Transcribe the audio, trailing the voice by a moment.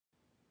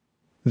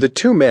The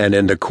two men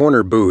in the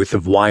corner booth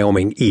of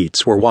Wyoming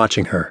Eats were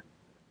watching her.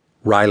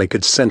 Riley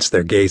could sense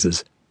their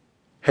gazes.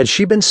 Had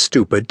she been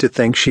stupid to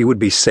think she would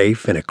be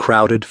safe in a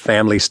crowded,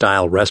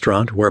 family-style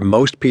restaurant where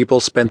most people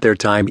spent their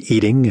time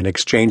eating and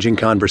exchanging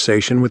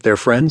conversation with their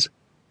friends?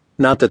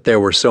 Not that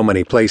there were so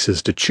many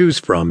places to choose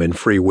from in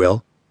free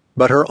will,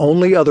 but her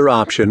only other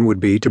option would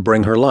be to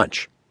bring her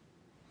lunch.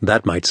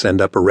 That might send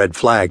up a red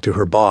flag to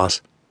her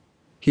boss.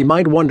 He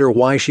might wonder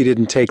why she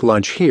didn't take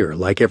lunch here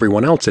like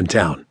everyone else in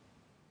town.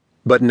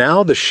 But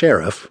now the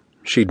sheriff,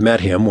 she'd met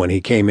him when he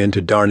came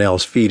into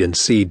Darnell's Feed and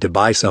Seed to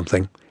buy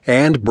something,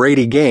 and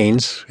Brady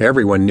Gaines,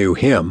 everyone knew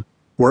him,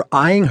 were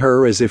eyeing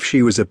her as if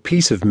she was a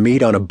piece of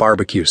meat on a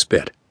barbecue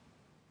spit.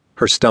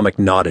 Her stomach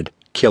knotted,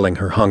 killing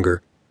her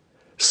hunger.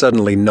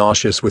 Suddenly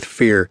nauseous with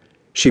fear,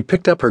 she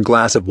picked up her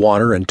glass of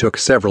water and took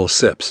several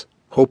sips,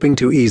 hoping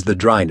to ease the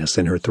dryness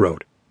in her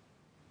throat.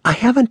 I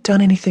haven't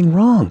done anything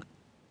wrong.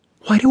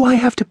 Why do I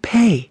have to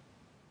pay?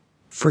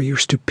 For your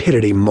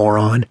stupidity,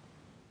 moron.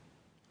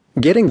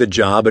 Getting the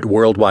job at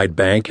Worldwide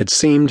Bank had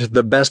seemed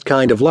the best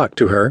kind of luck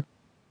to her.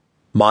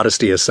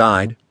 Modesty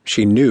aside,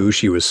 she knew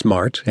she was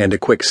smart and a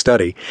quick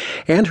study,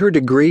 and her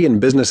degree in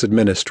business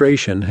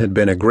administration had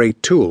been a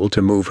great tool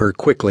to move her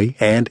quickly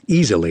and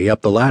easily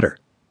up the ladder.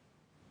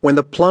 When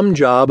the plum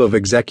job of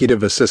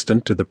executive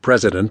assistant to the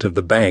president of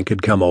the bank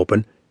had come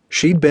open,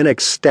 she'd been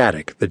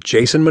ecstatic that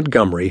Jason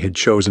Montgomery had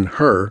chosen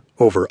her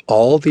over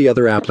all the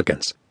other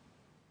applicants.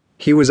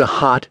 He was a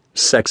hot,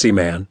 sexy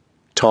man,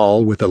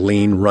 tall with a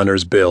lean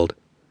runner's build.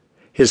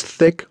 His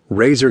thick,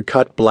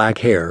 razor-cut black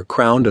hair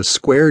crowned a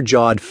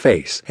square-jawed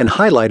face and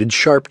highlighted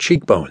sharp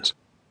cheekbones.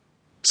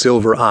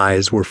 Silver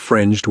eyes were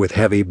fringed with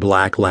heavy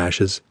black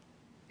lashes.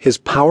 His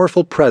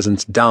powerful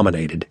presence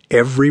dominated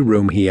every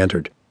room he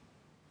entered.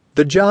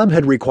 The job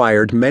had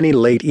required many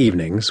late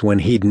evenings when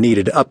he'd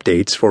needed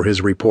updates for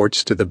his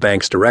reports to the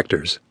bank's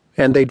directors,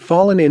 and they'd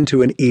fallen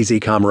into an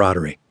easy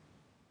camaraderie.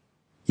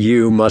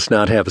 "You must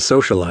not have a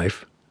social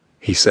life,"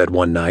 he said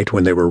one night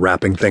when they were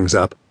wrapping things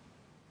up.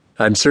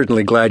 "I'm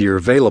certainly glad you're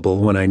available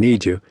when I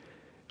need you,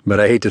 but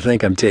I hate to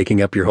think I'm taking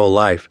up your whole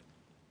life."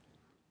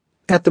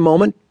 At the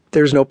moment,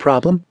 there's no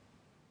problem.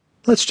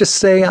 Let's just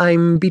say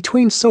I'm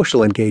between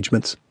social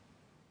engagements.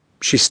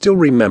 She still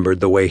remembered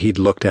the way he'd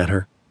looked at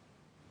her,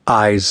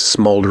 eyes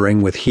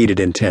smoldering with heated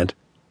intent.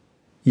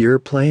 You're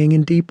playing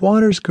in deep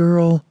waters,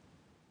 girl.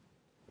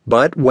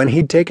 But when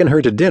he'd taken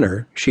her to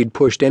dinner, she'd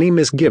pushed any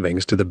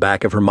misgivings to the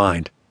back of her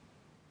mind.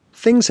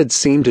 Things had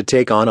seemed to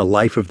take on a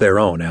life of their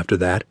own after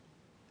that.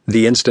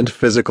 The instant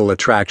physical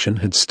attraction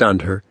had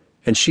stunned her,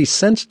 and she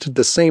sensed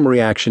the same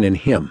reaction in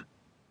him.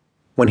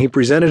 When he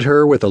presented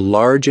her with a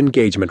large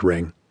engagement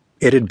ring,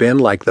 it had been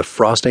like the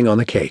frosting on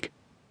the cake.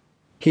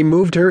 He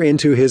moved her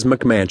into his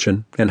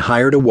McMansion and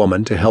hired a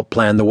woman to help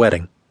plan the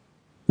wedding.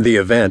 The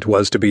event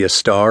was to be a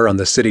star on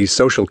the city's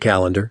social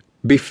calendar,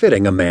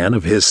 befitting a man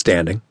of his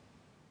standing.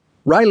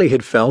 Riley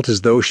had felt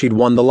as though she'd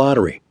won the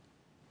lottery.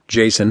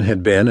 Jason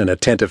had been an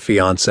attentive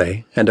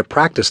fiancé and a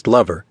practiced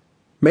lover,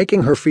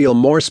 making her feel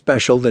more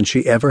special than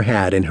she ever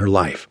had in her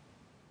life.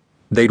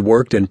 They'd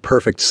worked in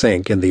perfect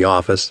sync in the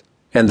office,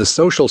 and the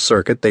social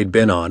circuit they'd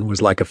been on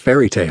was like a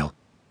fairy tale.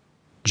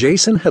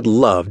 Jason had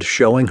loved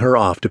showing her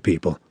off to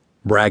people,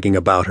 bragging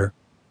about her.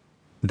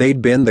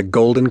 They'd been the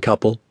golden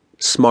couple,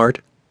 smart,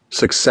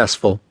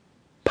 successful,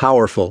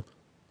 powerful,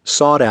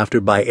 sought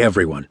after by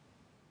everyone.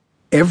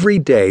 Every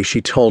day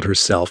she told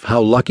herself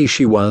how lucky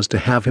she was to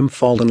have him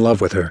fall in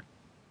love with her.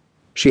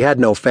 She had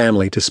no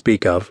family to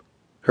speak of.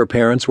 Her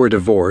parents were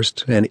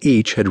divorced, and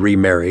each had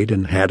remarried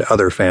and had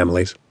other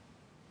families.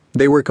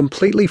 They were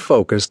completely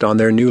focused on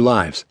their new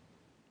lives.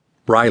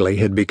 Riley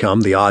had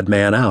become the odd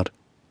man out,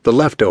 the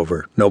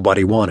leftover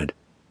nobody wanted.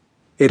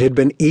 It had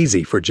been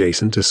easy for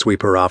Jason to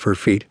sweep her off her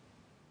feet.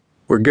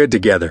 "We're good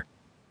together,"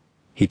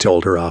 he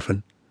told her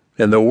often,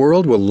 "and the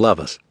world will love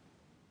us."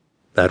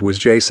 That was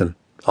Jason,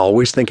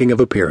 always thinking of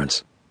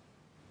appearance.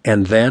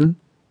 And then,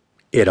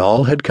 it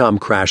all had come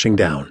crashing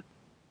down.